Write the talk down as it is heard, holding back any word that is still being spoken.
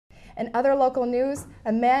In other local news,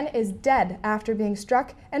 a man is dead after being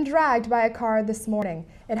struck and dragged by a car this morning.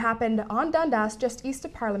 It happened on Dundas, just east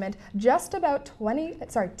of Parliament, just about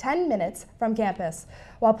 10 minutes from campus.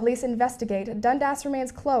 While police investigate, Dundas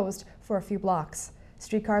remains closed for a few blocks.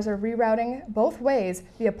 Streetcars are rerouting both ways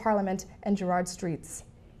via Parliament and Gerrard Streets.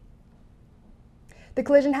 The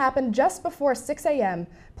collision happened just before 6 a.m.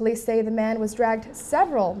 Police say the man was dragged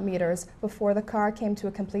several meters before the car came to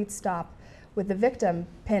a complete stop, with the victim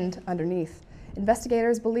pinned underneath.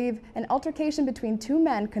 Investigators believe an altercation between two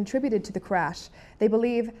men contributed to the crash. They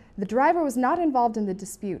believe the driver was not involved in the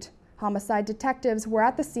dispute. Homicide detectives were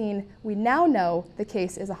at the scene. We now know the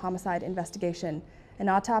case is a homicide investigation. An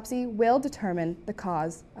autopsy will determine the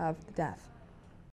cause of the death.